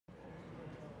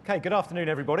Okay, good afternoon,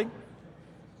 everybody.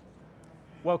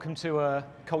 Welcome to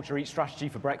Culture Eat Strategy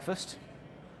for Breakfast.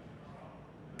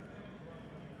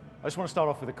 I just want to start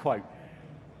off with a quote.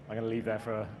 I'm going to leave there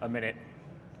for a minute.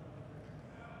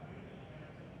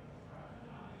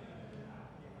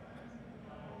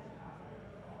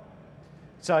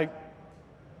 So,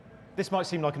 this might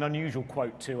seem like an unusual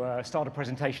quote to start a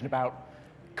presentation about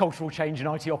cultural change in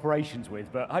IT operations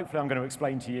with, but hopefully I'm going to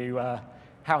explain to you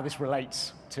how this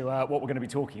relates to what we're going to be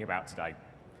talking about today.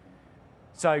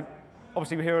 So,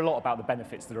 obviously we hear a lot about the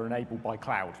benefits that are enabled by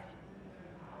cloud.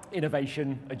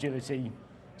 Innovation, agility,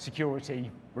 security,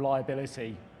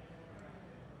 reliability.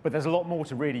 But there's a lot more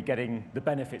to really getting the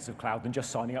benefits of cloud than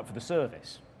just signing up for the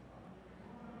service.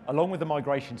 Along with the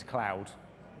migration to cloud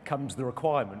comes the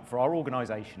requirement for our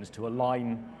organizations to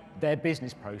align their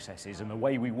business processes and the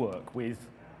way we work with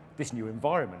this new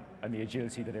environment and the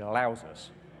agility that it allows us.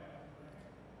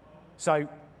 So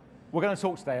we're going to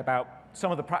talk today about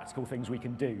some of the practical things we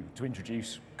can do to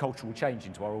introduce cultural change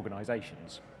into our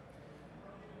organizations.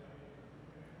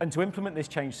 And to implement this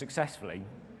change successfully,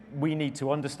 we need to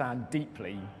understand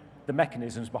deeply the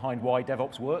mechanisms behind why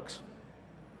DevOps works.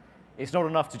 It's not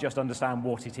enough to just understand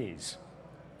what it is.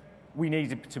 We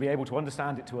need to be able to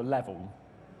understand it to a level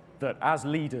that as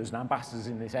leaders and ambassadors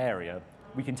in this area,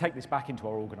 we can take this back into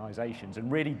our organizations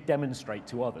and really demonstrate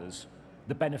to others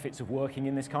the benefits of working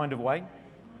in this kind of way.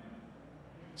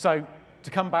 So,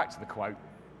 to come back to the quote,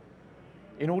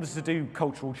 in order to do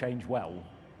cultural change well,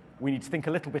 we need to think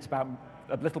a little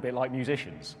bit like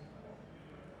musicians.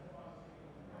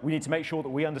 We need to make sure that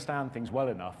we understand things well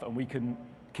enough and we can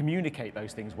communicate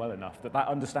those things well enough that that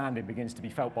understanding begins to be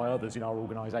felt by others in our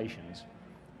organizations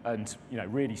and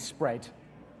really spread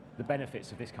the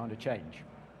benefits of this kind of change.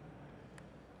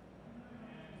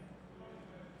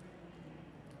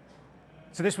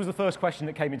 So this was the first question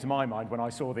that came into my mind when I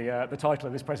saw the title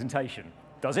of this presentation.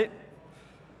 Does it?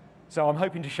 So I'm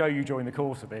hoping to show you during the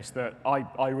course of this that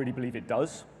I really believe it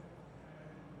does.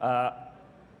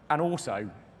 And also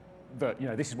that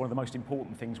this is one of the most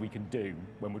important things we can do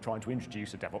when we're trying to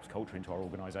introduce a DevOps culture into our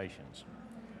organizations.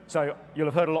 So you'll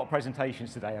have heard a lot of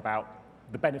presentations today about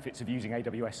the benefits of using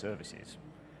AWS services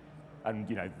and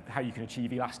how you can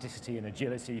achieve elasticity and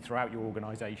agility throughout your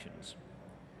organizations.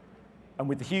 And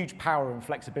with the huge power and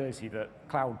flexibility that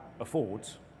cloud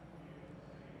affords,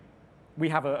 we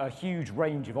have a huge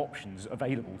range of options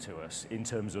available to us in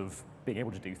terms of being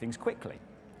able to do things quickly.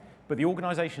 But the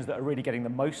organizations that are really getting the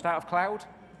most out of cloud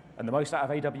and the most out of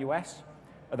AWS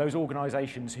are those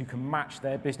organizations who can match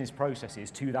their business processes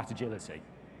to that agility.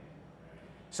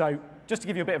 So just to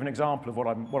give you a bit of an example of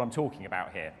what I'm talking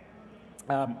about here,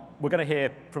 we're going to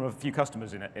hear from a few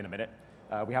customers in a minute.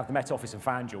 We have the Met Office and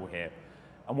FanDuel here.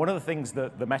 And one of the things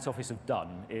that the Met Office have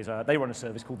done is they run a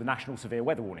service called the National Severe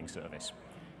Weather Warning Service.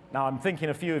 Now, I'm thinking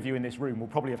a few of you in this room will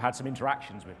probably have had some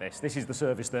interactions with this. This is the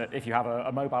service that, if you have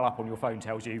a mobile app on your phone,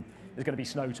 tells you there's going to be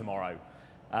snow tomorrow.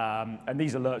 And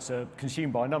these alerts are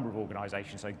consumed by a number of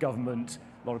organizations, so government,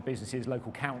 a lot of businesses,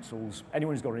 local councils,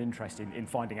 anyone who's got an interest in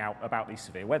finding out about these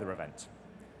severe weather events.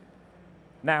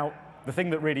 Now, the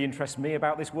thing that really interests me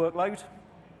about this workload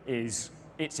is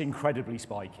it's incredibly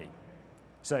spiky.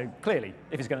 So clearly,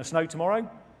 if it's going to snow tomorrow,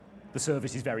 the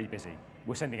service is very busy.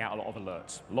 We're sending out a lot of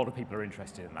alerts. A lot of people are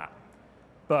interested in that.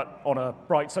 But on a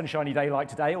bright, sunshiny day like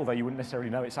today, although you wouldn't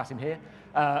necessarily know it sat in here,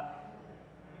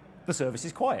 the service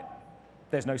is quiet.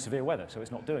 There's no severe weather, so it's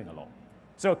not doing a lot.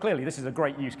 So clearly, this is a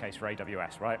great use case for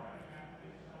AWS, right?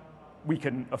 We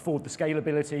can afford the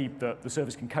scalability that the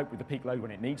service can cope with the peak load when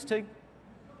it needs to,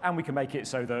 and we can make it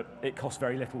so that it costs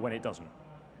very little when it doesn't.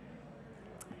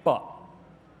 But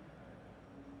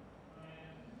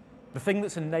the thing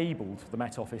that's enabled the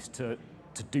Met Office to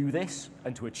do this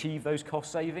and to achieve those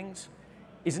cost savings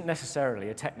isn't necessarily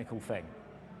a technical thing.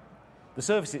 The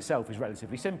service itself is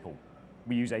relatively simple.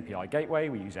 We use API Gateway,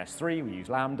 we use S3, we use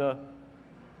Lambda,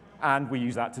 and we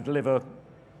use that to deliver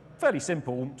fairly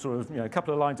simple, sort of, a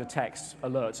couple of lines of text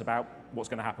alerts about what's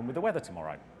going to happen with the weather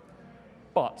tomorrow.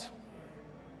 But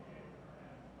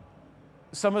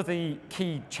some of the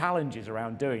key challenges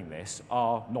around doing this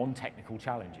are non-technical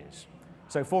challenges.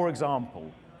 So for example,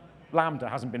 Lambda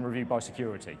hasn't been reviewed by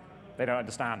security. They don't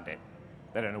understand it.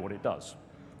 They don't know what it does.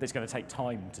 It's going to take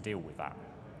time to deal with that.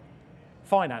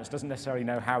 Finance doesn't necessarily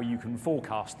know how you can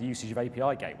forecast the usage of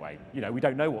API Gateway. We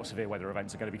don't know what severe weather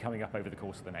events are going to be coming up over the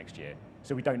course of the next year.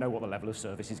 So we don't know what the level of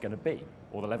service is going to be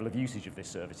or the level of usage of this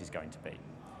service is going to be.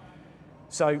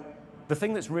 So the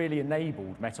thing that's really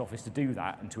enabled Met Office to do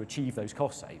that and to achieve those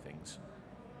cost savings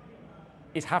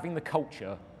is having the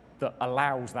culture that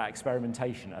allows that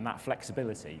experimentation and that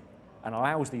flexibility and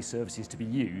allows these services to be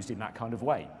used in that kind of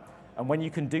way. And when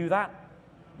you can do that,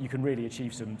 you can really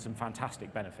achieve some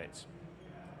fantastic benefits.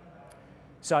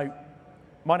 So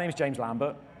my name is James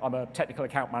Lambert. I'm a technical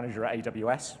account manager at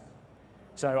AWS.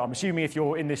 So I'm assuming if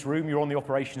you're in this room, you're on the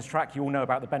operations track, you all know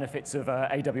about the benefits of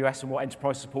AWS and what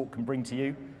enterprise support can bring to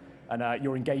you and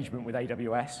your engagement with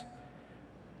AWS.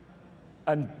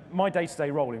 And my day-to-day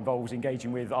role involves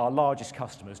engaging with our largest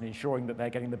customers and ensuring that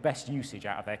they're getting the best usage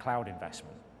out of their cloud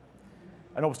investment.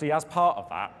 And obviously, as part of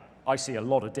that, I see a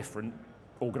lot of different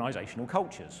organizational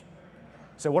cultures.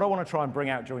 So what I want to try and bring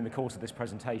out during the course of this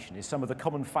presentation is some of the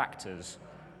common factors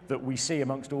that we see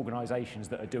amongst organizations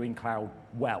that are doing cloud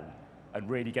well and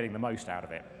really getting the most out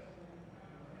of it.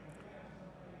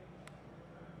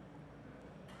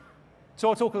 So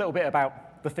I'll talk a little bit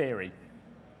about the theory.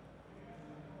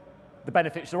 The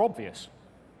benefits are obvious.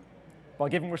 By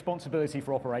giving responsibility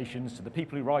for operations to the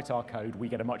people who write our code, we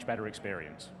get a much better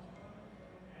experience.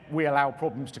 We allow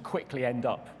problems to quickly end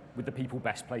up with the people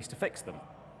best placed to fix them.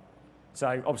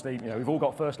 So obviously, we've all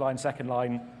got first line, second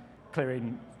line,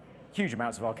 clearing huge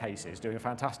amounts of our cases, doing a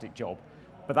fantastic job.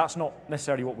 But that's not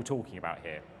necessarily what we're talking about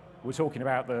here. We're talking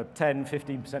about the 10,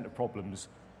 15% of problems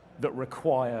that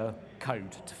require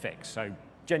code to fix. So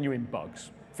genuine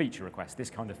bugs, feature requests, this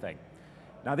kind of thing.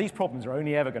 Now, these problems are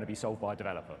only ever going to be solved by a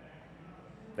developer.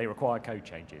 They require code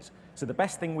changes. So the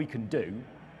best thing we can do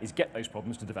is get those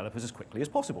problems to developers as quickly as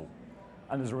possible.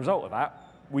 And as a result of that,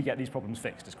 we get these problems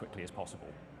fixed as quickly as possible.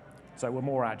 So we're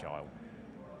more agile.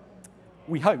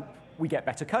 We hope we get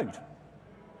better code.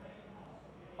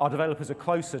 Our developers are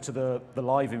closer to the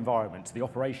live environment, to the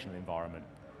operational environment,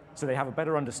 so they have a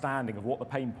better understanding of what the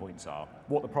pain points are,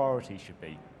 what the priorities should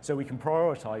be, so we can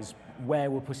prioritize where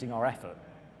we're putting our effort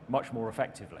much more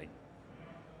effectively.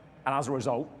 And as a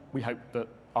result, we hope that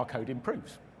our code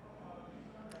improves.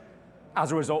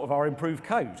 As a result of our improved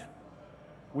code,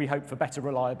 we hope for better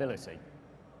reliability,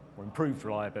 or improved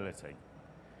reliability.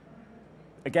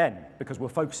 Again, because we're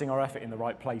focusing our effort in the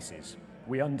right places,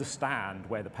 we understand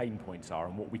where the pain points are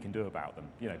and what we can do about them.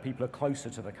 People are closer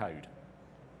to the code.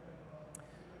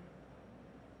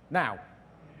 Now,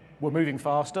 we're moving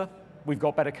faster, we've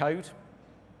got better code,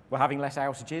 we're having less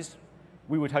outages.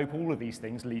 We would hope all of these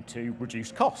things lead to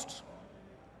reduced costs.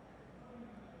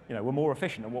 We're more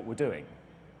efficient at what we're doing,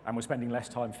 and we're spending less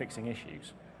time fixing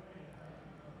issues.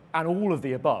 And all of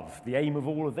the above, the aim of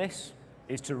all of this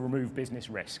is to remove business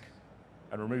risk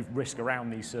and remove risk around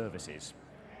these services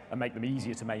and make them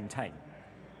easier to maintain.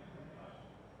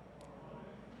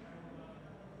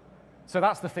 So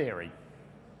that's the theory.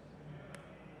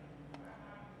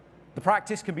 The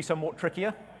practice can be somewhat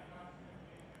trickier.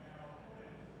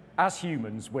 As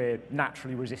humans, we're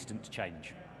naturally resistant to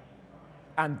change.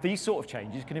 And these sort of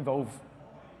changes can involve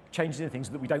changes in things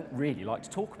that we don't really like to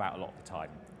talk about a lot of the time.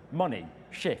 Money,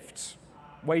 shifts,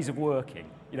 ways of working.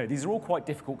 These are all quite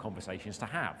difficult conversations to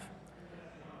have.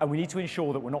 And we need to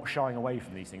ensure that we're not shying away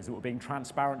from these things, that we're being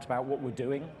transparent about what we're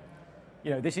doing.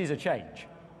 This is a change.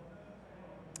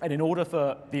 And in order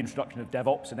for the introduction of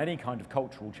DevOps and any kind of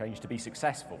cultural change to be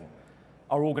successful,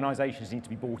 our organizations need to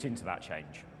be bought into that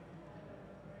change.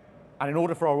 And in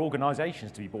order for our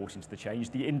organizations to be bought into the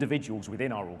change, the individuals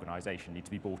within our organization need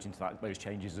to be bought into those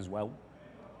changes as well.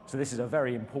 So this is a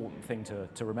very important thing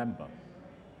to remember.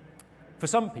 For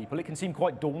some people, it can seem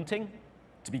quite daunting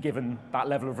to be given that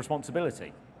level of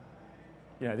responsibility.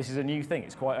 This is a new thing,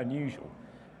 it's quite unusual.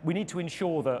 We need to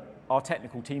ensure that our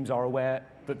technical teams are aware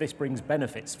that this brings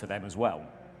benefits for them as well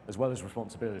as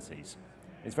responsibilities.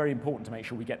 It's very important to make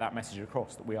sure we get that message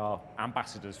across, that we are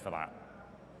ambassadors for that.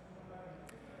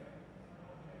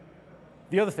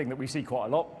 The other thing that we see quite a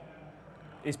lot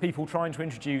is people trying to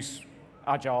introduce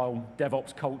agile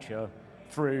DevOps culture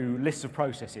through lists of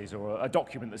processes or a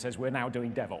document that says we're now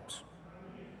doing DevOps.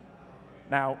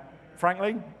 Now,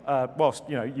 frankly, whilst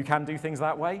you can do things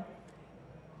that way,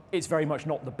 it's very much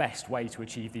not the best way to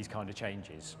achieve these kind of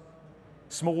changes.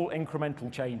 Small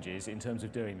incremental changes in terms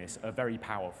of doing this are very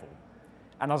powerful.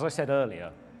 And as I said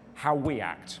earlier, how we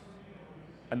act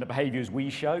and the behaviors we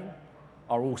show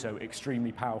are also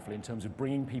extremely powerful in terms of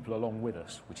bringing people along with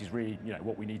us, which is really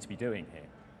what we need to be doing here.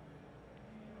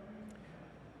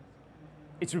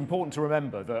 It's important to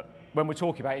remember that when we're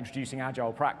talking about introducing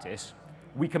agile practice,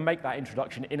 we can make that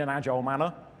introduction in an agile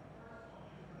manner.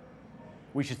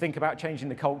 We should think about changing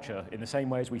the culture in the same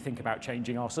way as we think about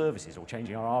changing our services or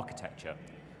changing our architecture.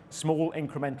 Small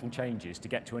incremental changes to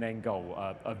get to an end goal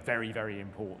are very, very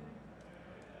important.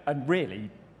 And really,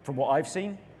 from what I've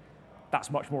seen, that's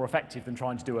much more effective than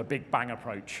trying to do a big bang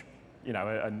approach,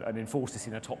 and enforce this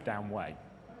in a top-down way.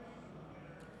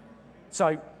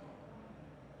 So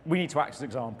we need to act as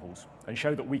examples and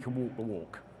show that we can walk the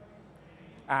walk.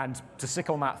 And to stick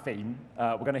on that theme,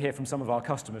 we're going to hear from some of our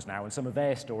customers now and some of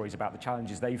their stories about the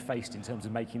challenges they've faced in terms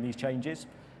of making these changes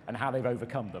and how they've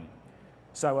overcome them.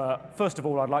 So first of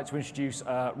all, I'd like to introduce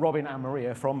Robin and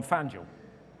Maria from FanDuel.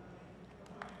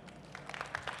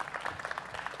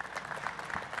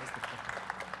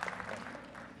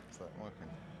 Is that working?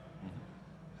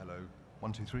 Hello.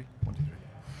 1, 2, 3. 1, 2, 3.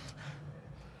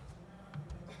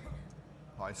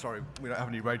 Hi, sorry, we don't have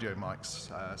any radio mics,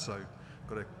 so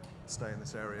got to stay in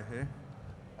this area here.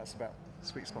 That's about the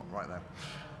sweet spot right there.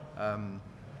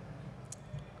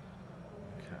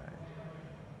 Okay.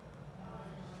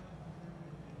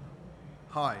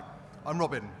 Hi, I'm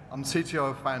Robin. I'm the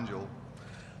CTO of FanDuel.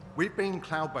 We've been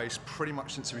cloud-based pretty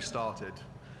much since we started,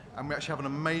 and we actually have an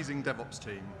amazing DevOps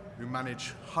team who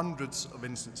manage hundreds of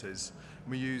instances.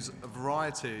 We use a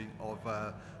variety of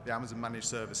the Amazon managed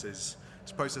services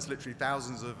to process literally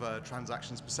thousands of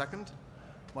transactions per second.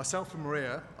 Myself and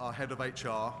Maria, our head of HR,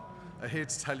 are here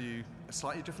to tell you a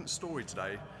slightly different story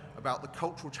today about the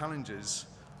cultural challenges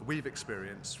that we've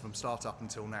experienced from startup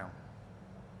until now.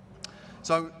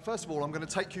 So, first of all, I'm going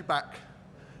to take you back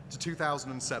to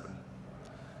 2007.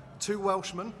 2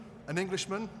 Welshmen, an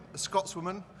Englishman, a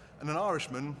Scotswoman, and an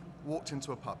Irishman walked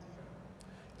into a pub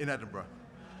in Edinburgh,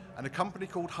 and a company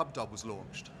called HubDub was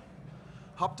launched.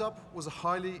 HubDub was a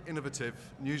highly innovative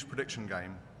news prediction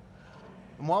game.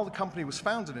 And while the company was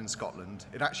founded in Scotland,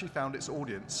 it actually found its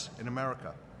audience in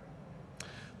America.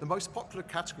 The most popular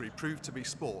category proved to be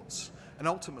sports, and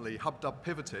ultimately HubDub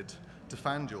pivoted to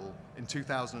FanDuel in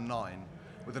 2009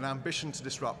 with an ambition to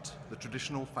disrupt the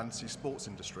traditional fantasy sports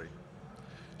industry.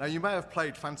 Now, you may have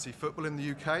played fantasy football in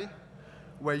the UK,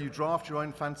 where you draft your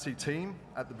own fantasy team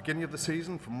at the beginning of the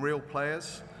season from real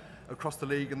players across the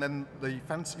league, and then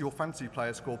your fantasy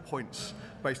players score points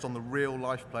based on the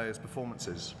real-life players'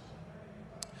 performances.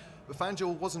 But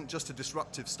FanDuel wasn't just a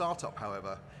disruptive startup,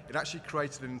 however. It actually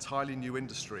created an entirely new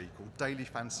industry called daily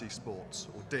fantasy sports,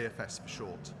 or DFS for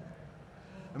short.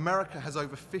 America has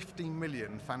over 50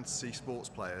 million fantasy sports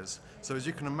players, so as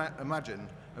you can imagine,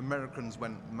 Americans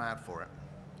went mad for it.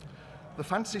 The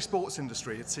fantasy sports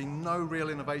industry had seen no real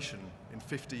innovation in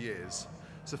 50 years,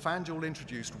 so FanDuel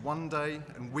introduced one-day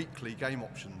and weekly game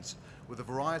options with a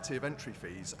variety of entry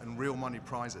fees and real money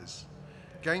prizes.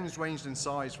 Games ranged in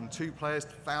size from 2 players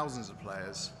to thousands of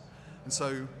players, and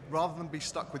so rather than be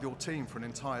stuck with your team for an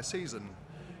entire season,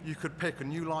 you could pick a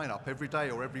new lineup every day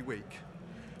or every week,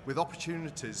 with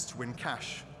opportunities to win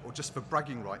cash or just for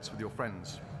bragging rights with your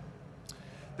friends.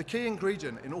 The key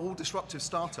ingredient in all disruptive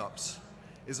startups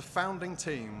is a founding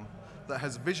team that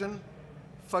has vision,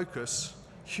 focus,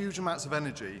 huge amounts of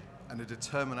energy, and a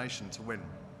determination to win.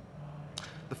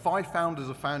 The 5 founders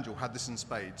of FanDuel had this in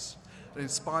spades. They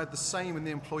inspired the same in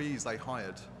the employees they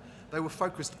hired. They were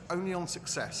focused only on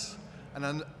success,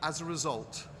 and as a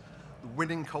result, the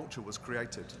winning culture was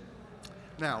created.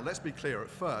 Now, let's be clear, at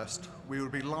first, we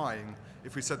would be lying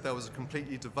if we said there was a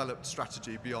completely developed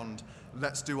strategy beyond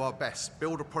let's do our best,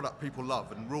 build a product people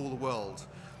love, and rule the world.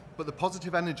 But the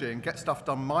positive energy and get stuff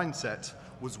done mindset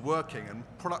was working, and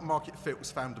product market fit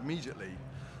was found immediately.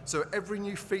 So every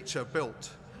new feature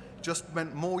built just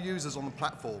meant more users on the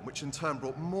platform, which in turn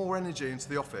brought more energy into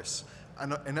the office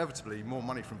and inevitably more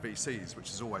money from VCs, which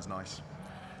is always nice.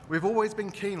 We've always been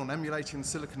keen on emulating the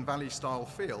Silicon Valley style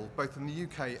feel, both in the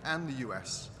UK and the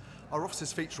US. Our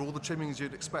offices feature all the trimmings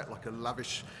you'd expect, like a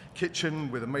lavish kitchen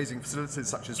with amazing facilities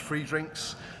such as free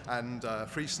drinks and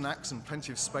free snacks and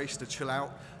plenty of space to chill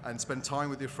out and spend time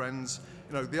with your friends.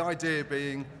 You know, the idea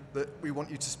being that we want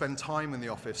you to spend time in the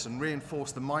office and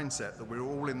reinforce the mindset that we're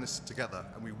all in this together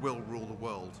and we will rule the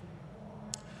world.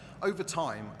 Over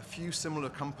time, a few similar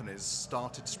companies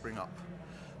started to spring up,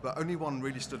 but only one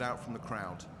really stood out from the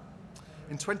crowd.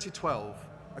 In 2012,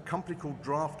 a company called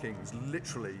DraftKings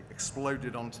literally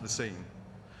exploded onto the scene.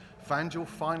 FanDuel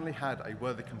finally had a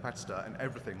worthy competitor and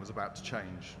everything was about to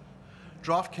change.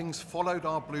 DraftKings followed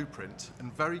our blueprint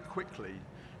and very quickly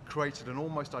created an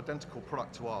almost identical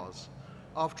product to ours.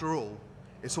 After all,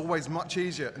 it's always much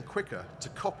easier and quicker to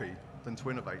copy than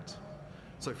to innovate.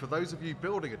 So for those of you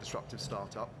building a disruptive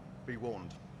startup, be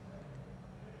warned.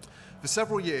 For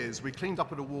several years, we cleaned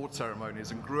up at award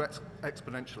ceremonies and grew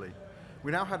exponentially.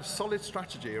 We now had a solid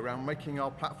strategy around making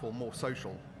our platform more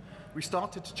social. We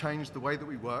started to change the way that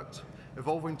we worked,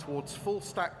 evolving towards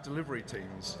full-stack delivery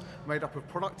teams made up of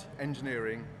product,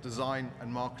 engineering, design, and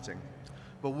marketing.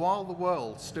 But while the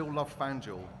world still loved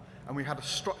FanDuel, and we had a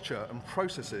structure and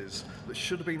processes that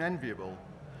should have been enviable,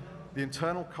 the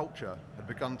internal culture had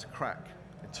begun to crack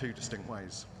in 2 distinct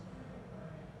ways.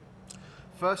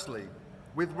 Firstly,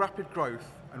 with rapid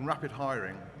growth and rapid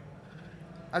hiring,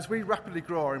 As we rapidly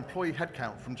grew our employee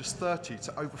headcount from just 30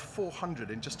 to over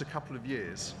 400 in just a couple of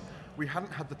years, we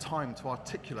hadn't had the time to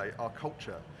articulate our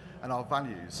culture and our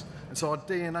values, and so our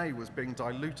DNA was being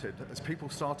diluted as people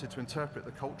started to interpret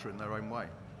the culture in their own way.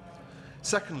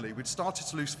 Secondly, we'd started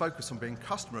to lose focus on being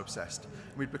customer-obsessed,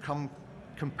 and we'd become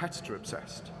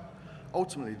competitor-obsessed.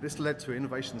 Ultimately, this led to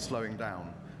innovation slowing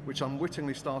down, which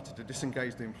unwittingly started to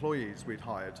disengage the employees we'd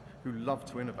hired who loved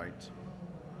to innovate.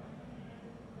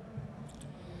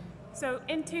 So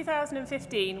in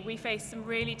 2015, we faced some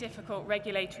really difficult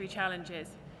regulatory challenges.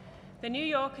 The New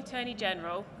York Attorney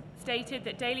General stated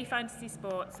that daily fantasy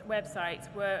sports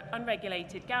websites were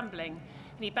unregulated gambling,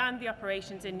 and he banned the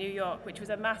operations in New York, which was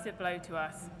a massive blow to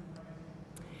us.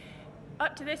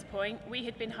 Up to this point, we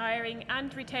had been hiring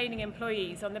and retaining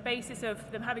employees on the basis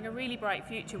of them having a really bright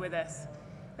future with us.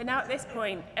 But now at this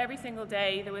point, every single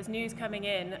day there was news coming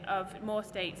in of more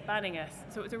states banning us.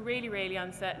 So it was a really, really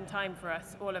uncertain time for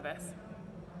us, all of us.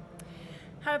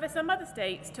 However, some other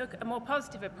states took a more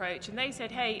positive approach and they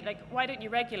said, hey, why don't you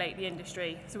regulate the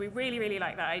industry? So we really, really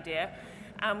like that idea.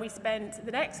 And we spent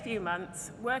the next few months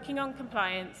working on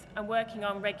compliance and working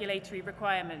on regulatory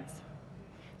requirements.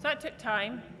 So that took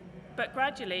time, but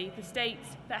gradually the states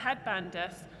that had banned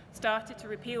us started to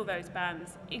repeal those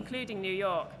bans, including New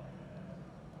York.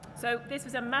 So this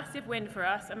was a massive win for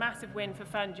us, a massive win for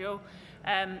FanDuel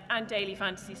and daily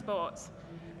fantasy sports.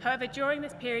 However, during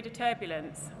this period of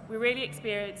turbulence, we really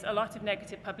experienced a lot of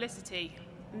negative publicity,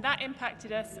 and that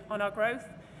impacted us on our growth,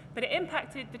 but it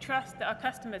impacted the trust that our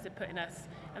customers had put in us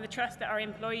and the trust that our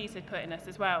employees had put in us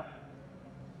as well.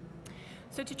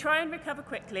 So to try and recover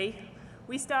quickly,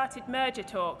 we started merger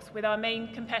talks with our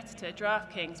main competitor,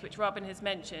 DraftKings, which Robin has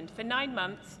mentioned. For 9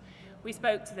 months, we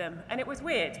spoke to them, and it was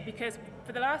weird because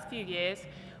for the last few years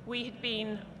we had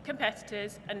been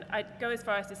competitors, and I'd go as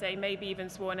far as to say maybe even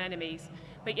sworn enemies,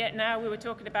 but yet now we were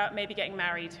talking about maybe getting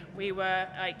married. We were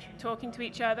talking to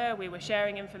each other, we were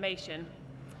sharing information.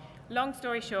 Long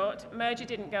story short, merger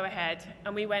didn't go ahead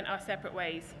and we went our separate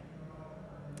ways.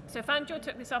 So FanDuel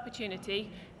took this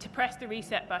opportunity to press the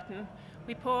reset button.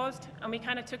 We paused and we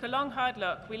kind of took a long hard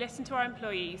look. We listened to our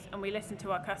employees and we listened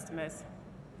to our customers.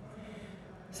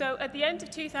 So at the end of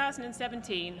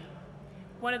 2017,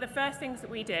 one of the first things that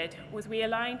we did was we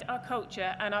aligned our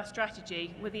culture and our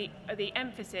strategy with the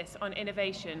emphasis on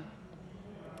innovation.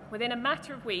 Within a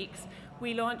matter of weeks,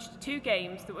 we launched 2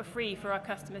 games that were free for our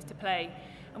customers to play,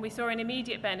 and we saw an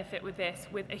immediate benefit with this,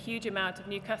 with a huge amount of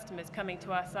new customers coming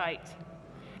to our site.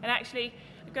 And actually,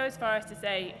 it goes as far as to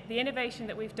say the innovation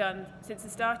that we've done since the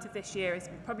start of this year is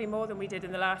probably more than we did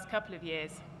in the last couple of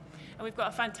years. And we've got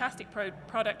a fantastic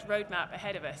product roadmap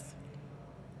ahead of us.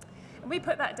 And we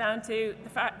put that down to the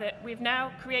fact that we've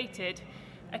now created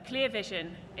a clear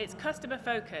vision. It's customer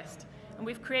focused, and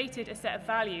we've created a set of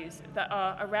values that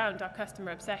are around our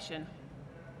customer obsession.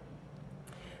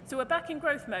 So we're back in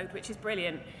growth mode, which is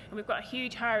brilliant, and we've got a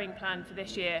huge hiring plan for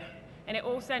this year, and it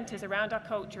all centres around our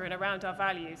culture and around our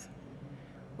values.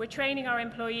 We're training our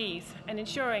employees and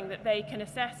ensuring that they can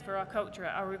assess for our culture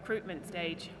at our recruitment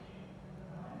stage.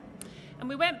 And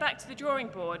we went back to the drawing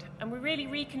board and we really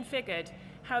reconfigured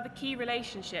how the key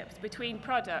relationships between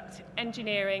product,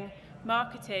 engineering,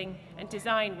 marketing and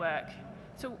design work.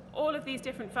 So all of these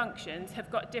different functions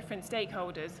have got different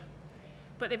stakeholders,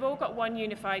 but they've all got one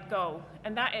unified goal,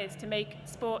 and that is to make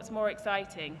sports more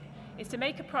exciting. It's to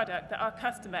make a product that our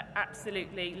customer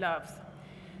absolutely loves.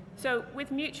 So with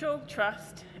mutual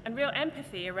trust and real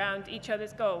empathy around each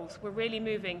other's goals, we're really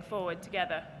moving forward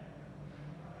together.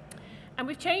 And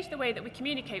we've changed the way that we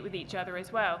communicate with each other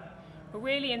as well. We're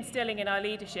really instilling in our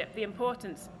leadership the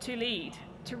importance to lead,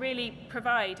 to really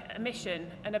provide a mission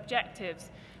and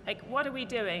objectives. Like, what are we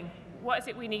doing? What is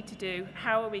it we need to do?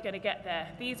 How are we going to get there?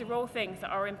 These are all things that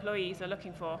our employees are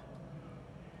looking for.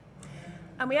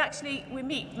 And we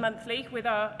meet monthly with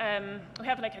our, we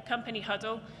have like a company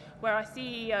huddle where our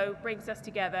CEO brings us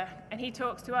together and he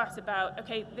talks to us about,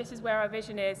 okay, this is where our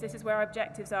vision is, this is where our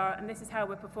objectives are, and this is how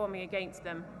we're performing against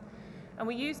them. And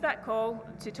we use that call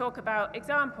to talk about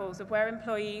examples of where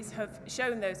employees have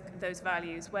shown those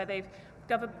values, where they've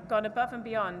gone above and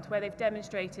beyond, where they've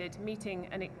demonstrated meeting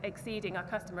and exceeding our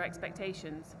customer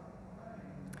expectations.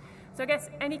 So I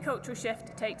guess any cultural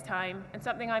shift takes time, and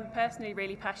something I'm personally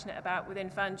really passionate about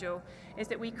within FanDuel is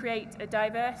that we create a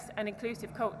diverse and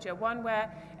inclusive culture, one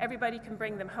where everybody can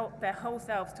bring their whole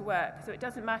selves to work. So it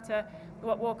doesn't matter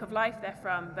what walk of life they're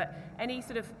from, but any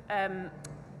sort of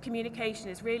communication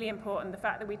is really important, the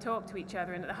fact that we talk to each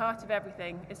other, and at the heart of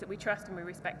everything is that we trust and we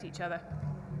respect each other.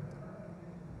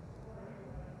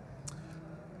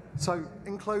 So,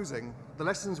 in closing, the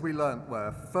lessons we learnt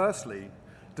were, firstly,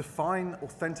 Define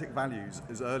authentic values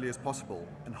as early as possible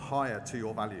and hire to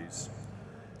your values.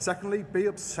 Secondly, be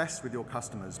obsessed with your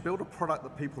customers. Build a product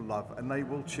that people love and they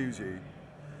will choose you.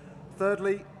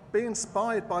 Thirdly, be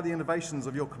inspired by the innovations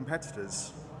of your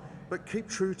competitors, but keep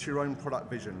true to your own product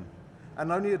vision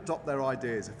and only adopt their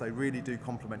ideas if they really do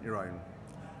complement your own.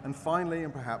 And finally,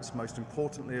 and perhaps most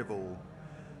importantly of all,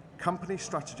 company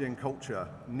strategy and culture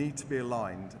need to be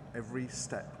aligned every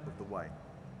step of the way.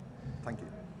 Thank you.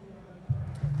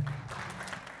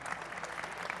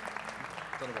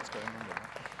 I don't know what's going on there.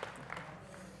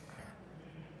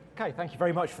 Okay, thank you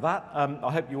very much for that.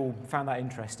 I hope you all found that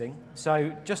interesting.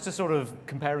 So just to sort of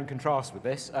compare and contrast with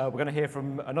this, we're going to hear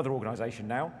from another organisation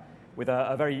now with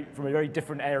from a very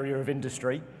different area of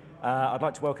industry. I'd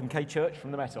like to welcome Kay Church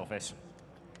from the Met Office.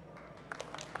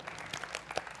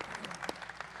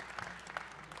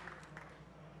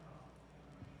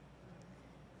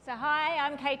 So hi,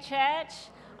 I'm Kay Church.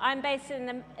 I'm based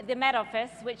in the Met Office,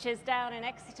 which is down in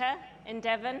Exeter in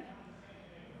Devon.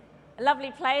 A lovely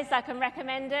place, I can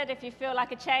recommend it if you feel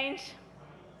like a change.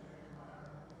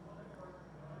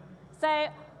 So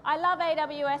I love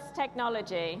AWS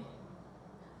technology,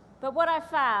 but what I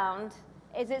found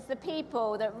is it's the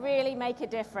people that really make a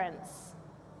difference.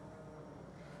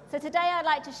 So today I'd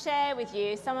like to share with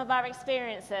you some of our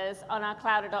experiences on our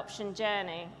cloud adoption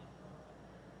journey.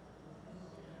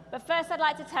 But first I'd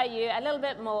like to tell you a little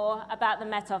bit more about the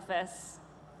Met Office.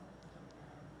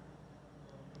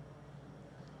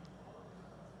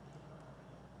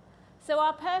 So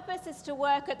our purpose is to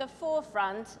work at the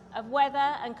forefront of weather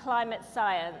and climate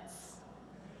science.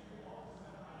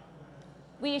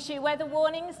 We issue weather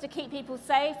warnings to keep people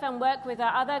safe and work with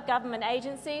our other government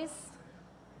agencies.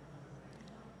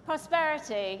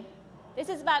 Prosperity. This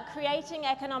is about creating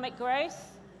economic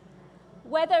growth.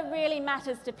 Weather really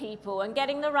matters to people, and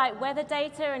getting the right weather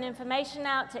data and information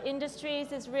out to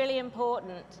industries is really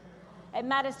important. It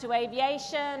matters to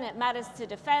aviation, it matters to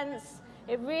defense,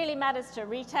 it really matters to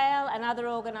retail and other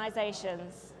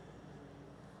organizations.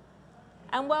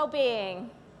 And well-being.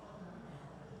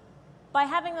 By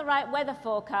having the right weather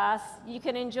forecast, you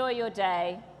can enjoy your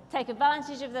day, take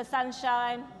advantage of the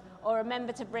sunshine, or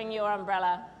remember to bring your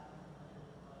umbrella.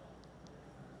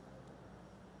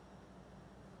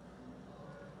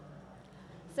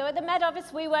 So at the Met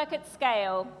Office, we work at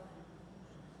scale.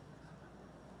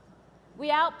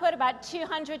 We output about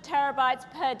 200 terabytes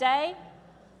per day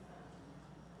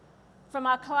from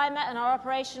our climate and our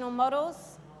operational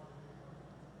models.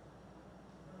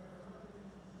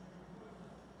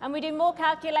 And we do more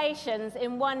calculations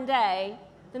in one day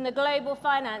than the global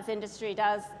finance industry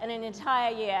does in an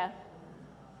entire year.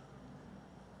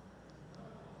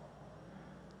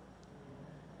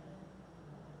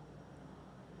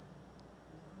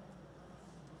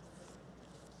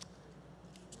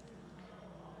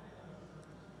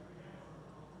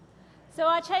 So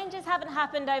our changes haven't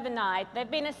happened overnight. There have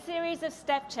been a series of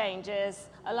step changes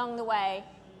along the way.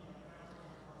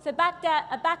 So back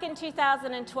in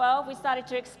 2012, we started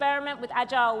to experiment with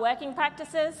agile working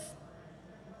practices.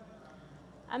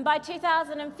 And by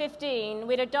 2015,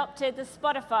 we'd adopted the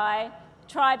Spotify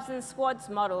tribes and squads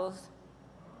models.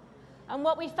 And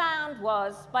what we found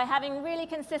was, by having really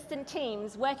consistent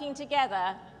teams working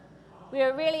together, we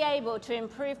were really able to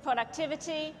improve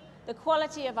productivity, the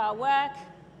quality of our work,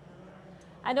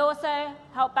 and also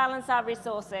help balance our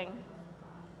resourcing.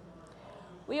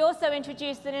 We also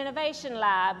introduced an innovation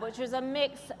lab, which was a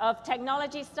mix of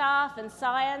technology staff and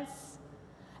science,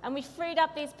 and we freed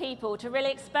up these people to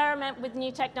really experiment with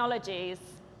new technologies.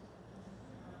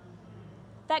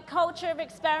 That culture of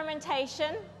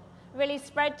experimentation really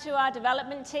spread to our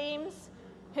development teams,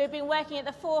 who have been working at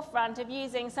the forefront of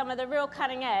using some of the real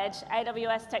cutting-edge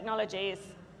AWS technologies.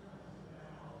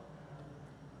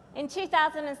 In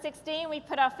 2016, we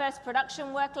put our first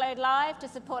production workload live to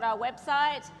support our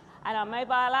website and our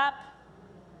mobile app.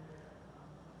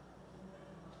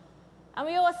 And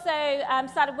we also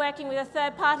started working with a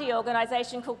third-party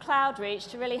organization called CloudReach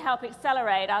to really help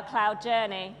accelerate our cloud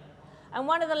journey. And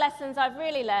one of the lessons I've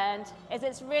really learned is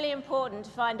it's really important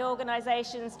to find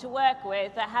organizations to work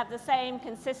with that have the same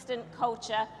consistent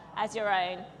culture as your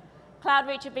own.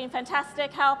 CloudReach have been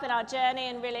fantastic help in our journey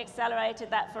and really accelerated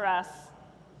that for us.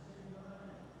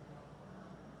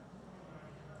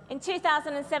 In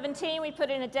 2017, we put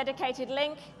in a dedicated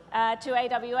link to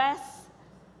AWS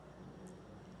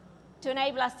to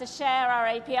enable us to share our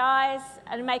APIs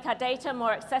and make our data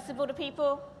more accessible to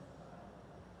people.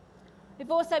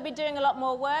 We've also been doing a lot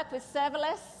more work with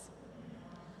serverless.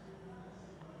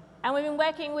 And we've been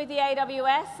working with the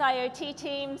AWS IoT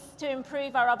teams to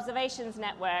improve our observations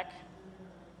network.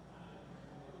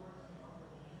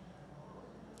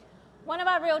 One of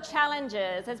our real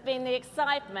challenges has been the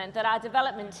excitement that our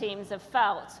development teams have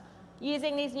felt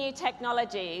using these new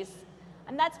technologies.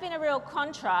 And that's been a real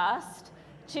contrast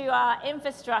to our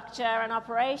infrastructure and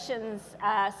operations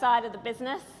side of the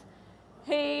business,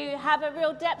 who have a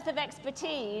real depth of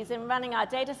expertise in running our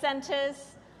data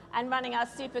centers and running our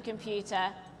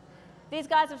supercomputer. These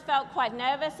guys have felt quite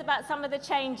nervous about some of the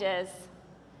changes.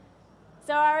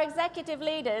 So our executive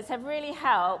leaders have really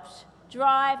helped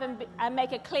drive and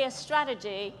make a clear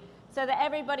strategy so that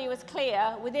everybody was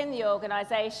clear within the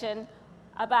organization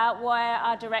about where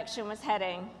our direction was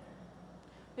heading.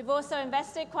 We've also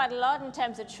invested quite a lot in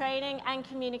terms of training and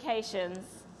communications.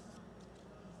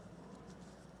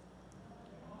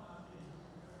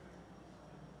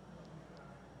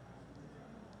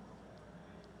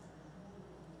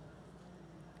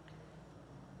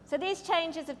 So these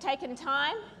changes have taken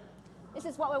time. This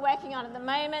is what we're working on at the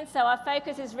moment, so our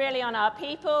focus is really on our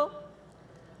people.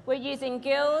 We're using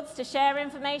guilds to share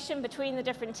information between the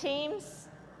different teams,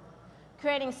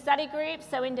 creating study groups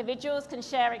so individuals can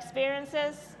share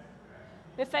experiences.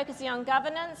 We're focusing on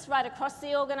governance right across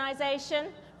the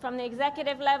organization, from the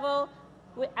executive level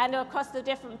and across the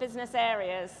different business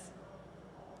areas.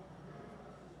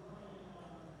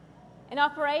 In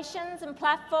operations and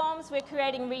platforms, we're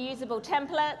creating reusable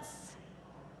templates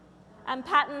and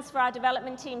patterns for our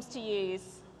development teams to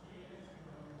use.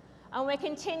 And we're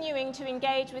continuing to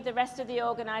engage with the rest of the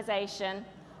organization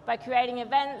by creating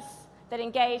events that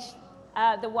engage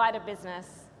the wider business.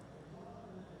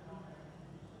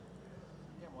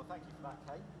 Yeah, well, thank you for that,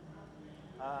 Kate.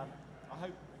 I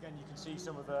hope, again, you can see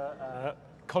some of the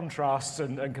contrasts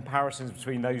and comparisons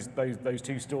between those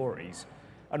two stories,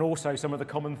 and also some of the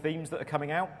common themes that are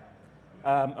coming out.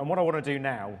 And what I want to do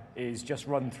now is just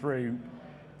run through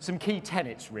some key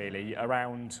tenets, really,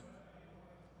 around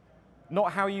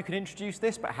not how you can introduce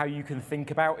this, but how you can think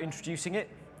about introducing it.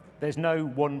 There's no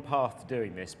one path to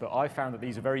doing this, but I found that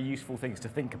these are very useful things to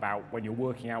think about when you're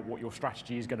working out what your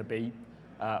strategy is going to be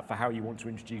for how you want to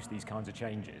introduce these kinds of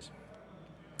changes.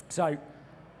 So,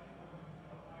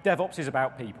 DevOps is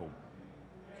about people.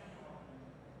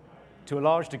 To a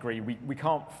large degree, we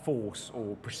can't force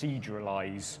or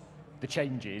proceduralize the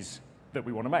changes that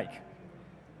we want to make.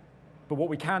 But what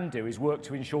we can do is work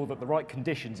to ensure that the right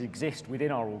conditions exist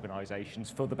within our organizations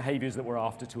for the behaviors that we're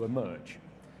after to emerge.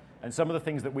 And some of the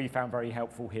things that we found very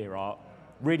helpful here are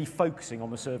really focusing on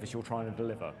the service you're trying to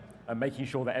deliver and making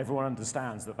sure that everyone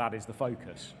understands that that is the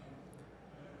focus.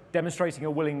 Demonstrating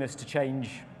a willingness to change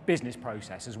business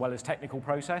process as well as technical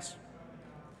process.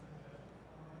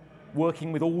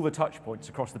 Working with all the touch points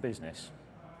across the business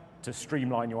to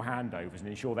streamline your handovers and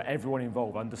ensure that everyone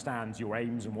involved understands your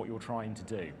aims and what you're trying to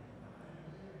do.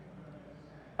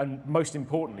 And most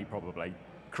importantly, probably,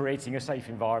 creating a safe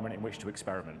environment in which to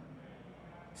experiment.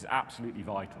 This is absolutely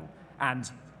vital.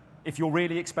 And if you're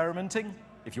really experimenting,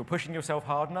 if you're pushing yourself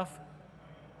hard enough,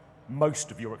 most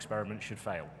of your experiments should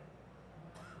fail.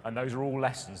 And those are all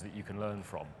lessons that you can learn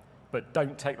from. But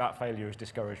don't take that failure as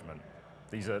discouragement.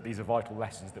 These are vital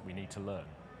lessons that we need to learn.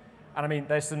 And I mean,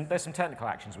 there's some technical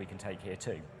actions we can take here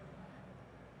too.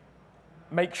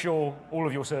 Make sure all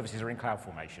of your services are in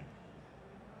CloudFormation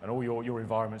and all your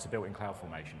environments are built in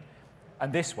CloudFormation.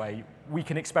 And this way, we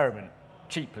can experiment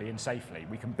cheaply and safely.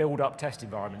 We can build up test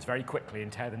environments very quickly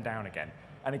and tear them down again.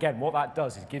 And again, what that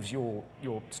does is gives your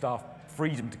staff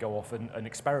freedom to go off and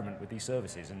experiment with these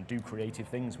services and do creative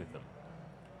things with them.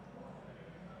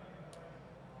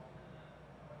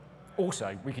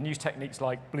 Also, we can use techniques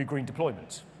like blue-green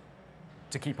deployments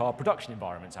to keep our production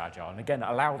environments agile, and again,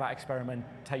 allow that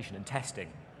experimentation and testing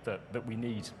that we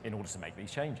need in order to make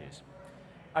these changes.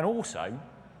 And also,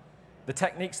 the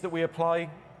techniques that we apply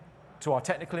to our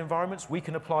technical environments, we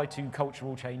can apply to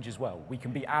cultural change as well. We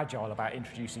can be agile about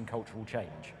introducing cultural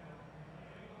change.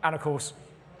 And of course,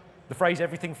 the phrase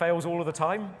everything fails all of the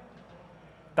time,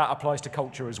 that applies to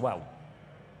culture as well.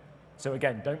 So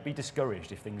again, don't be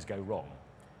discouraged if things go wrong.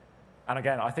 And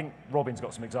again, I think Robin's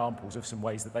got some examples of some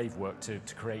ways that they've worked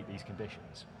to create these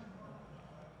conditions.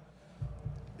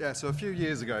 Yeah, so a few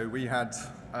years ago, we had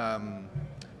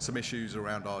some issues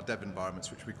around our dev environments,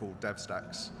 which we call dev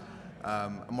stacks.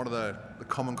 And one of the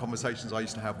common conversations I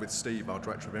used to have with Steve, our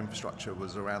director of infrastructure,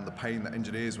 was around the pain that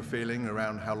engineers were feeling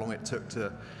around how long it took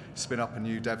to spin up a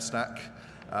new dev stack.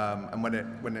 And when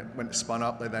it spun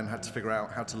up, they then had to figure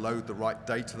out how to load the right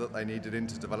data that they needed in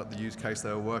to develop the use case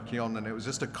they were working on, and it was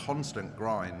just a constant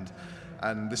grind.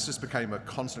 And this just became a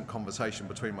constant conversation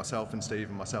between myself and Steve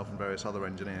and myself and various other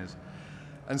engineers.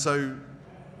 And so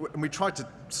we tried to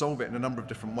solve it in a number of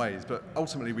different ways, but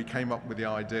ultimately we came up with the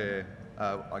idea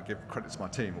I give credit to my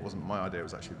team, it wasn't my idea, it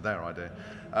was actually their idea,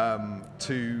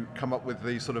 to come up with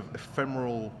these sort of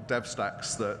ephemeral dev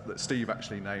stacks that Steve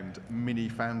actually named mini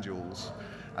FanDuels.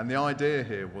 And the idea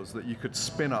here was that you could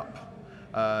spin up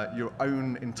your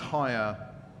own entire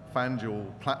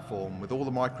FanDuel platform with all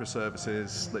the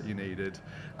microservices that you needed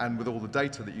and with all the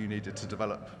data that you needed to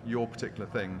develop your particular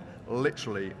thing,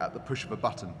 literally at the push of a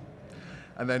button.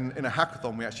 And then in a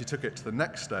hackathon, we actually took it to the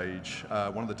next stage.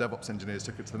 One of the DevOps engineers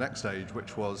took it to the next stage,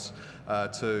 which was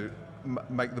to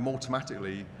make them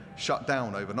automatically shut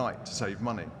down overnight to save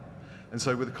money. And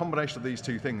so with a combination of these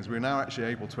two things, we're now actually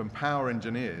able to empower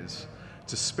engineers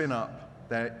to spin up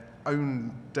their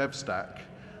own dev stack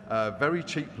very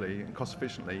cheaply and cost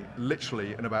efficiently,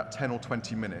 literally in about 10 or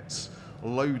 20 minutes,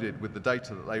 loaded with the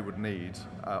data that they would need,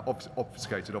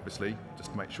 obfuscated obviously,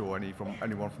 just to make sure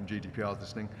anyone from GDPR is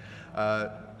listening,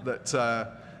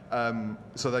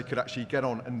 so they could actually get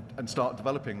on and start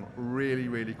developing really,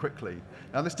 really quickly.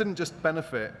 Now this didn't just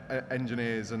benefit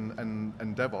engineers and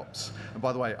DevOps, and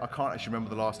by the way, I can't actually remember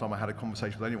the last time I had a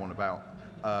conversation with anyone about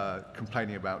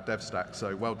complaining about DevStack,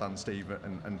 so well done Steve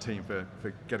and team for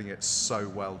getting it so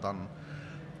well done.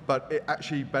 But it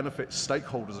actually benefits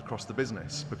stakeholders across the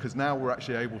business, because now we're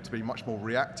actually able to be much more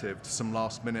reactive to some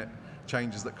last minute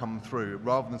changes that come through,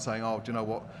 rather than saying, oh, do you know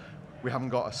what, we haven't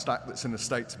got a stack that's in a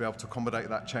state to be able to accommodate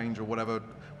that change or whatever,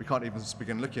 we can't even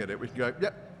begin looking at it. We can go,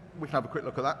 yep, we can have a quick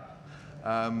look at that.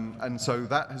 And so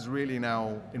that has really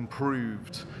now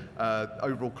improved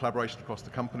overall collaboration across the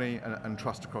company and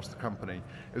trust across the company.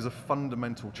 It was a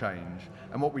fundamental change.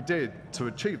 And what we did to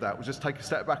achieve that was just take a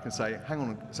step back and say, hang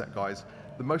on a sec, guys,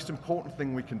 the most important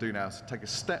thing we can do now is take a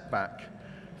step back,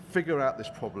 figure out this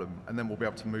problem, and then we'll be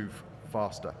able to move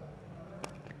faster.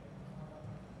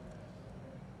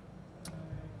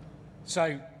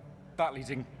 So that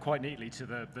leads in quite neatly to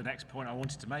the next point I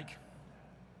wanted to make.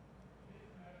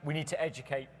 We need to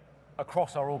educate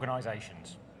across our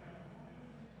organisations.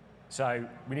 So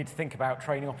we need to think about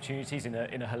training opportunities in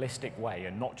a holistic way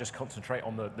and not just concentrate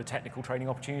on the technical training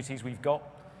opportunities we've got.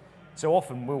 So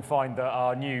often we'll find that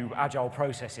our new agile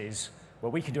processes, where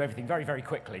we can do everything very, very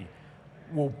quickly,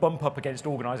 will bump up against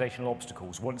organisational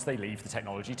obstacles once they leave the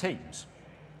technology teams.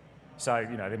 So,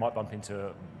 you know, they might bump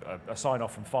into a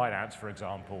sign-off from finance, for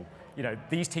example. You know,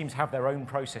 these teams have their own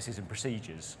processes and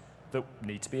procedures that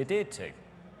need to be adhered to.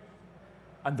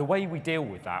 And the way we deal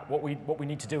with that, what we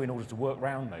need to do in order to work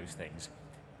around those things,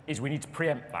 is we need to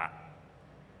preempt that.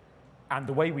 And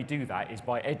the way we do that is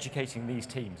by educating these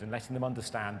teams and letting them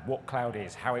understand what cloud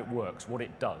is, how it works, what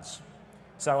it does.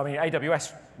 So, I mean,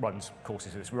 AWS runs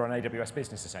courses with this. We run AWS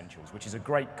Business Essentials, which is a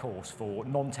great course for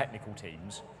non-technical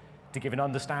teams to give an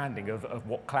understanding of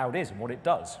what cloud is and what it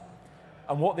does.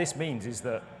 And what this means is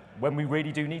that when we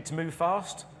really do need to move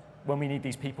fast, when we need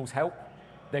these people's help,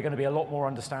 they're going to be a lot more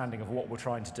understanding of what we're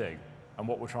trying to do and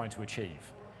what we're trying to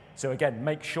achieve. So again,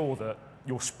 make sure that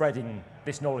you're spreading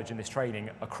this knowledge and this training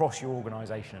across your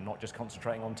organisation and not just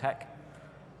concentrating on tech.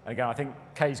 And again, I think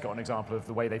Kay's got an example of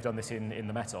the way they've done this in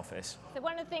the Met Office. So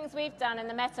one of the things we've done in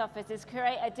the Met Office is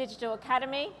create a digital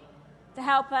academy to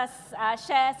help us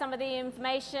share some of the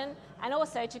information and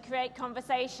also to create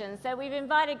conversations. So we've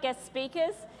invited guest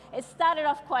speakers. It started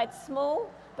off quite small,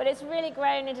 but it's really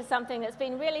grown into something that's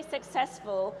been really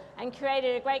successful and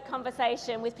created a great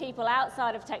conversation with people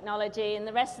outside of technology and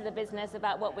the rest of the business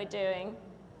about what we're doing.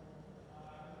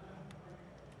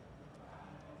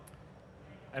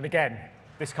 And again,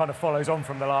 this kind of follows on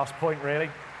from the last point, really.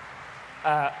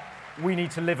 We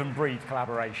need to live and breathe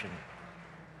collaboration.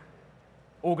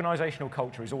 Organisational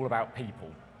culture is all about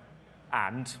people,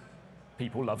 and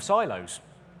people love silos.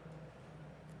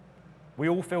 We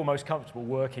all feel most comfortable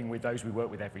working with those we work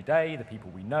with every day, the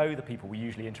people we know, the people we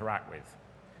usually interact with.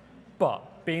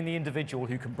 But being the individual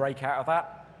who can break out of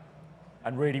that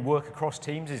and really work across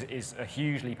teams is a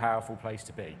hugely powerful place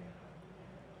to be.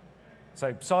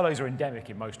 So silos are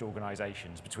endemic in most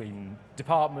organisations, between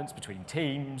departments, between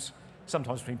teams,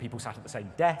 sometimes between people sat at the same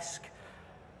desk.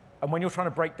 And when you're trying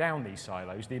to break down these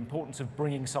silos, the importance of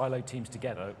bringing siloed teams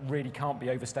together really can't be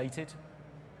overstated.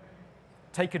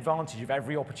 Take advantage of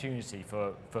every opportunity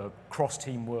for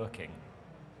cross-team working.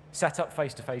 Set up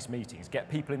face-to-face meetings, get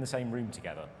people in the same room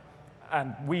together.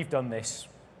 And we've done this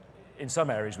in some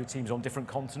areas with teams on different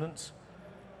continents.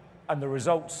 And the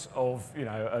results of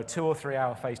a 2 or 3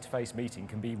 hour face-to-face meeting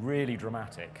can be really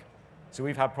dramatic. So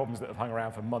we've had problems that have hung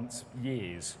around for months,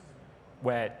 years,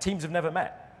 where teams have never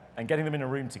met. And getting them in a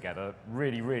room together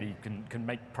really can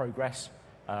make progress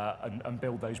and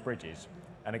build those bridges.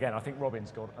 And again, I think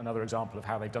Robin's got another example of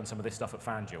how they've done some of this stuff at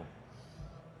FanDuel.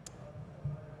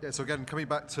 Yeah, so again, coming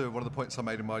back to one of the points I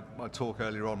made in my talk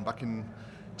earlier on, back in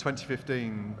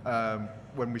 2015,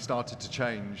 when we started to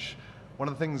change, one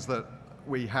of the things that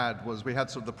we had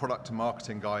sort of the product and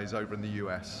marketing guys over in the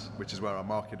US, which is where our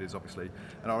market is, obviously,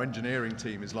 and our engineering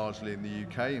team is largely in the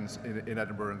UK, in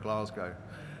Edinburgh and Glasgow.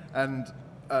 And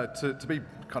to be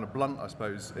kind of blunt, I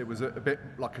suppose, it was a bit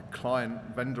like a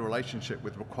client-vendor relationship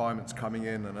with requirements coming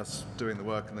in and us doing the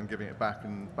work and then giving it back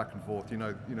and forth, you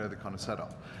know the kind of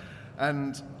setup.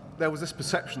 And there was this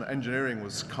perception that engineering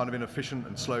was kind of inefficient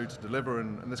and slow to deliver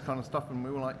and this kind of stuff, and we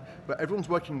were like, but everyone's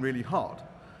working really hard,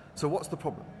 so what's the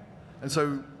problem? And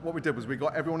so what we did was we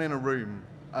got everyone in a room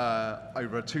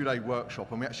over a 2-day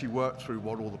workshop, and we actually worked through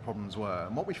what all the problems were.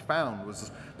 And what we found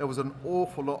was there was an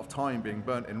awful lot of time being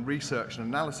burnt in research and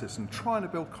analysis and trying to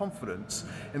build confidence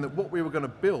in that what we were going to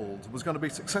build was going to be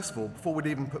successful before we'd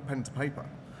even put pen to paper.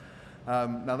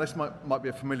 Now this might be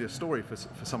a familiar story for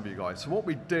some of you guys. So what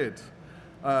we did,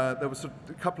 there was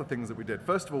a couple of things that we did.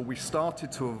 First of all, we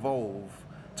started to evolve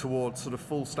towards sort of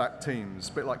full stack teams,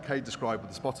 a bit like Kay described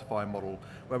with the Spotify model,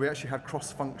 where we actually had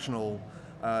cross-functional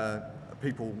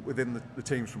people within the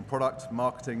teams from product,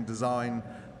 marketing, design,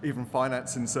 even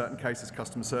finance in certain cases,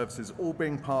 customer services, all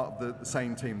being part of the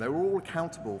same team. They were all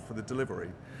accountable for the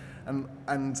delivery.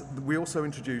 And we also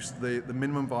introduced the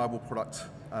minimum viable product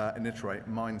and iterate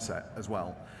mindset as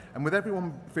well. And with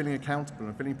everyone feeling accountable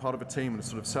and feeling part of a team and a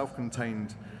sort of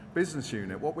self-contained business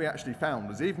unit, what we actually found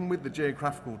was even with the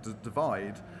geographical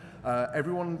divide,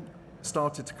 everyone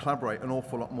started to collaborate an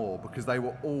awful lot more because they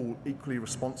were all equally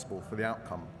responsible for the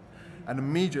outcome. And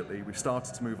immediately we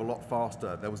started to move a lot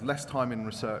faster. There was less time in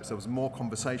research, there was more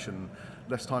conversation,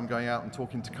 less time going out and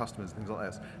talking to customers, things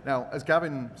like this. Now, as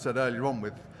Gavin said earlier on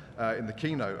in the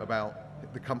keynote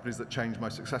about the companies that change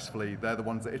most successfully, they're the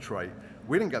ones that iterate.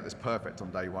 We didn't get this perfect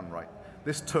on day one, right?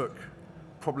 This took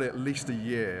probably at least a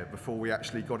year before we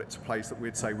actually got it to a place that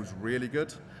we'd say was really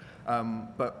good.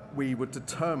 But we were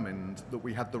determined that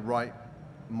we had the right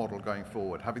model going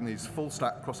forward, having these full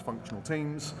stack cross-functional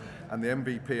teams and the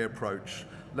MVP approach.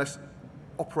 Let's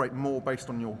operate more based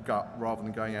on your gut rather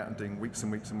than going out and doing weeks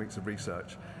and weeks and weeks of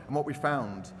research. And what we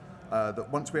found, that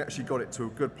once we actually got it to a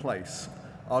good place,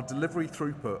 our delivery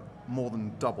throughput more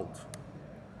than doubled.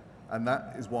 And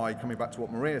that is why, coming back to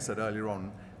what Maria said earlier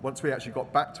on, once we actually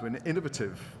got back to an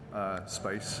innovative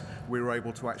space, we were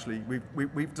able to actually,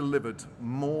 we've delivered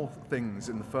more things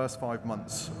in the first 5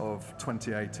 months of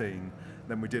 2018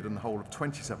 than we did in the whole of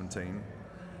 2017.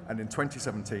 And in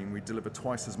 2017, we delivered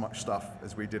twice as much stuff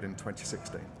as we did in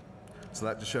 2016. So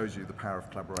that just shows you the power of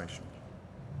collaboration.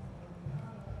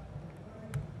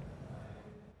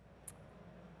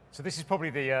 So this is probably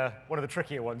one of the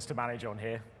trickier ones to manage on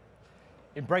here.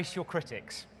 Embrace your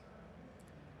critics.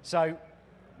 So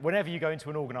whenever you go into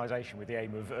an organization with the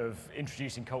aim of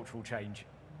introducing cultural change,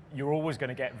 you're always going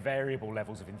to get variable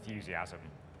levels of enthusiasm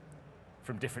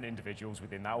from different individuals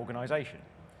within that organization.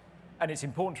 And it's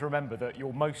important to remember that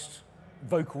your most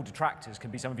vocal detractors can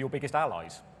be some of your biggest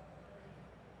allies.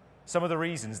 Some of the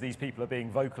reasons these people are being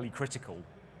vocally critical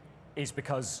is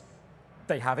because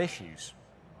they have issues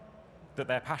that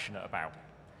they're passionate about.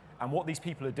 And what these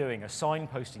people are doing are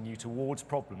signposting you towards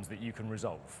problems that you can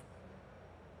resolve.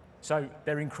 So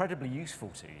they're incredibly useful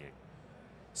to you.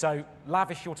 So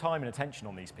lavish your time and attention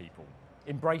on these people.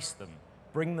 Embrace them,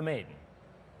 bring them in,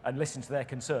 and listen to their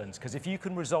concerns. Because if you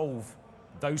can resolve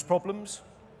those problems,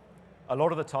 a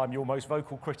lot of the time your most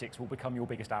vocal critics will become your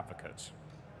biggest advocates.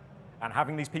 And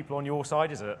having these people on your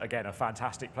side is, again, a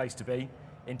fantastic place to be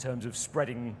in terms of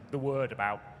spreading the word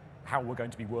about how we're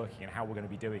going to be working and how we're going to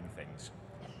be doing things.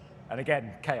 And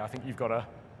again, Kay, I think you've got a...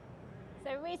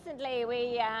 So recently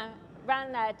we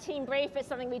ran a team brief. It's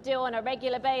something we do on a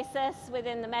regular basis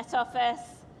within the Met Office.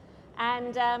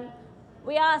 And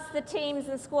we asked the teams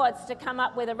and squads to come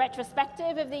up with a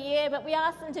retrospective of the year, but we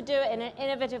asked them to do it in an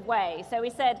innovative way. So we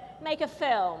said, make a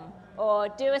film, or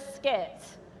do a skit,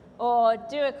 or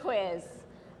do a quiz.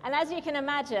 And as you can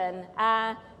imagine,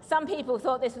 some people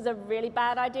thought this was a really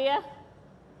bad idea.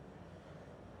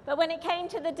 But when it came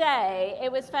to the day,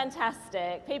 it was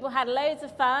fantastic. People had loads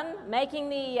of fun making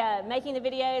the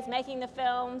videos, making the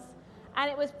films, and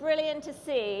it was brilliant to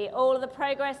see all of the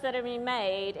progress that had been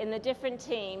made in the different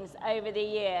teams over the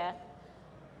year.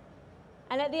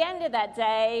 And at the end of that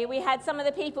day, we had some of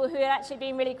the people who had actually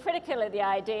been really critical of the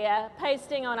idea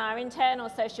posting on our internal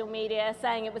social media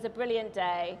saying it was a brilliant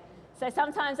day. So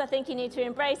sometimes I think you need to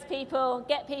embrace people,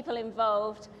 get people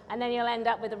involved, and then you'll end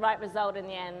up with the right result in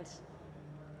the end.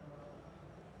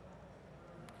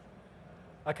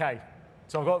 Okay,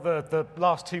 so I've got the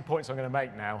last 2 points I'm going to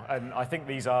make now, and I think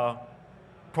these are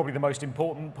probably the most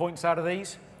important points out of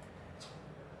these.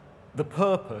 The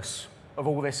purpose of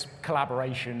all this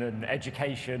collaboration and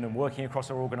education and working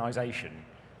across our organisation,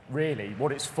 really,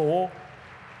 what it's for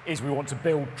is we want to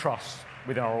build trust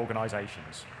within our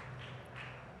organisations.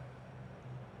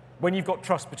 When you've got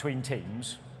trust between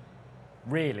teams,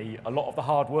 really, a lot of the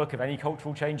hard work of any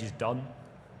cultural change is done.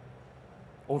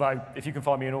 Although, if you can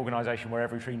find me an organisation where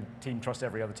every team trusts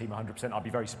every other team 100%, I'd be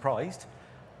very surprised.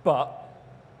 But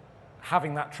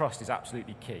having that trust is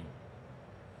absolutely key.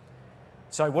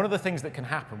 So one of the things that can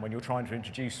happen when you're trying to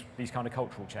introduce these kind of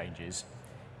cultural changes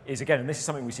is, again, and this is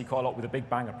something we see quite a lot with a big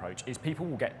bang approach, is people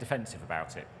will get defensive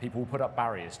about it. People will put up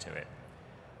barriers to it.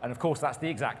 And of course, that's the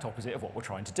exact opposite of what we're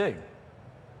trying to do.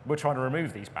 We're trying to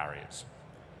remove these barriers.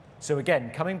 So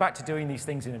again, coming back to doing these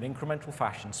things in an incremental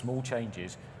fashion, small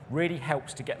changes, really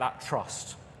helps to get that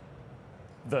trust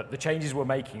that the changes we're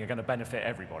making are going to benefit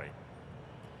everybody.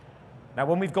 Now,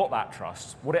 when we've got that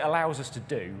trust, what it allows us to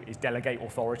do is delegate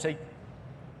authority,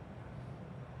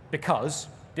 because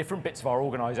different bits of our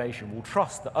organisation will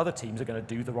trust that other teams are going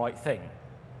to do the right thing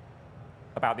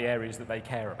about the areas that they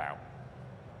care about.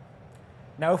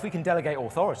 Now, if we can delegate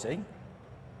authority,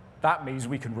 that means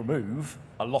we can remove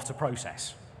a lot of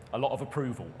process, a lot of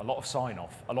approval, a lot of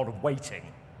sign-off, a lot of waiting.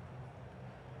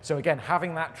 So again,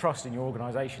 having that trust in your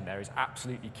organisation there is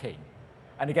absolutely key.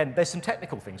 And again, there's some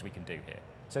technical things we can do here.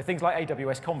 So things like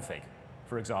AWS config,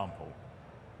 for example,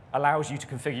 allows you to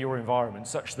configure your environment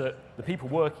such that the people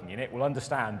working in it will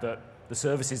understand that the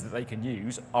services that they can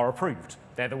use are approved.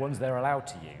 They're the ones they're allowed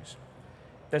to use.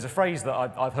 There's a phrase that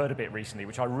I've heard a bit recently,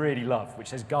 which I really love, which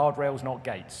says guardrails, not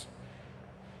gates.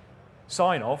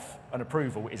 Sign-off and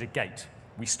approval is a gate.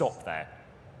 We stop there,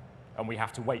 and we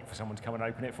have to wait for someone to come and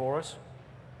open it for us.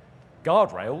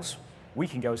 Guardrails, we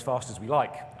can go as fast as we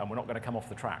like, and we're not going to come off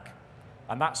the track.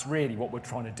 And that's really what we're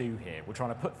trying to do here. We're trying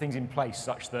to put things in place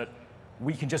such that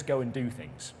we can just go and do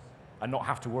things and not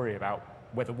have to worry about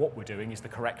whether what we're doing is the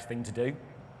correct thing to do.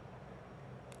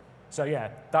 So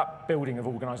yeah, that building of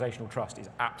organisational trust is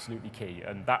absolutely key.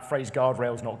 And that phrase,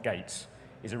 guardrails, not gates,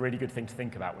 is a really good thing to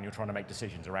think about when you're trying to make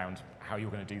decisions around how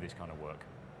you're going to do this kind of work.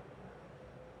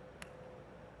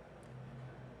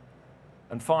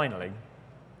 And finally,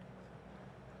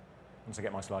 once I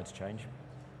get my slides to change,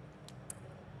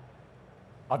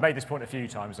 I've made this point a few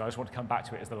times, and I just want to come back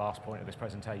to it as the last point of this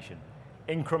presentation.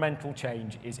 Incremental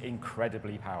change is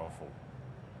incredibly powerful.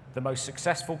 The most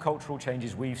successful cultural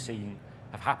changes we've seen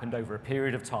have happened over a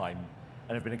period of time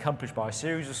and have been accomplished by a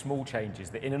series of small changes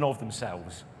that in and of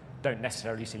themselves don't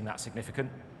necessarily seem that significant.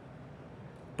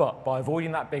 But by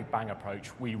avoiding that big bang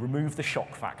approach, we remove the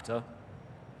shock factor,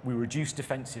 we reduce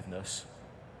defensiveness,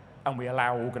 and we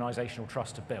allow organisational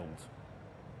trust to build.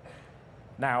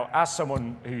 Now, as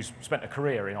someone who's spent a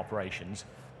career in operations,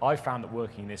 I've found that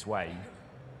working this way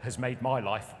has made my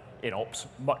life in ops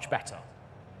much better.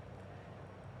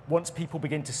 Once people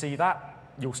begin to see that,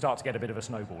 you'll start to get a bit of a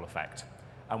snowball effect.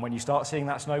 And when you start seeing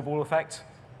that snowball effect,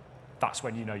 that's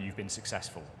when you know you've been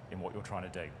successful in what you're trying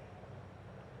to do.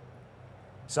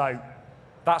 So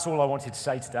that's all I wanted to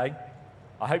say today.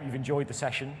 I hope you've enjoyed the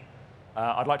session.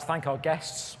 I'd like to thank our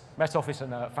guests, Met Office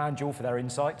and FanDuel, for their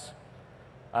insights.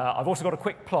 I've also got a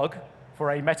quick plug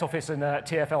for a Met Office and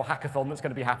TFL hackathon that's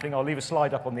going to be happening. I'll leave a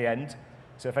slide up on the end.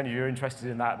 So if any of you are interested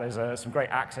in that, there's some great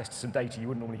access to some data you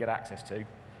wouldn't normally get access to.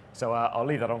 So I'll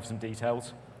leave that on for some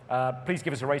details. Please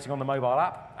give us a rating on the mobile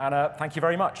app, and thank you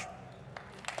very much.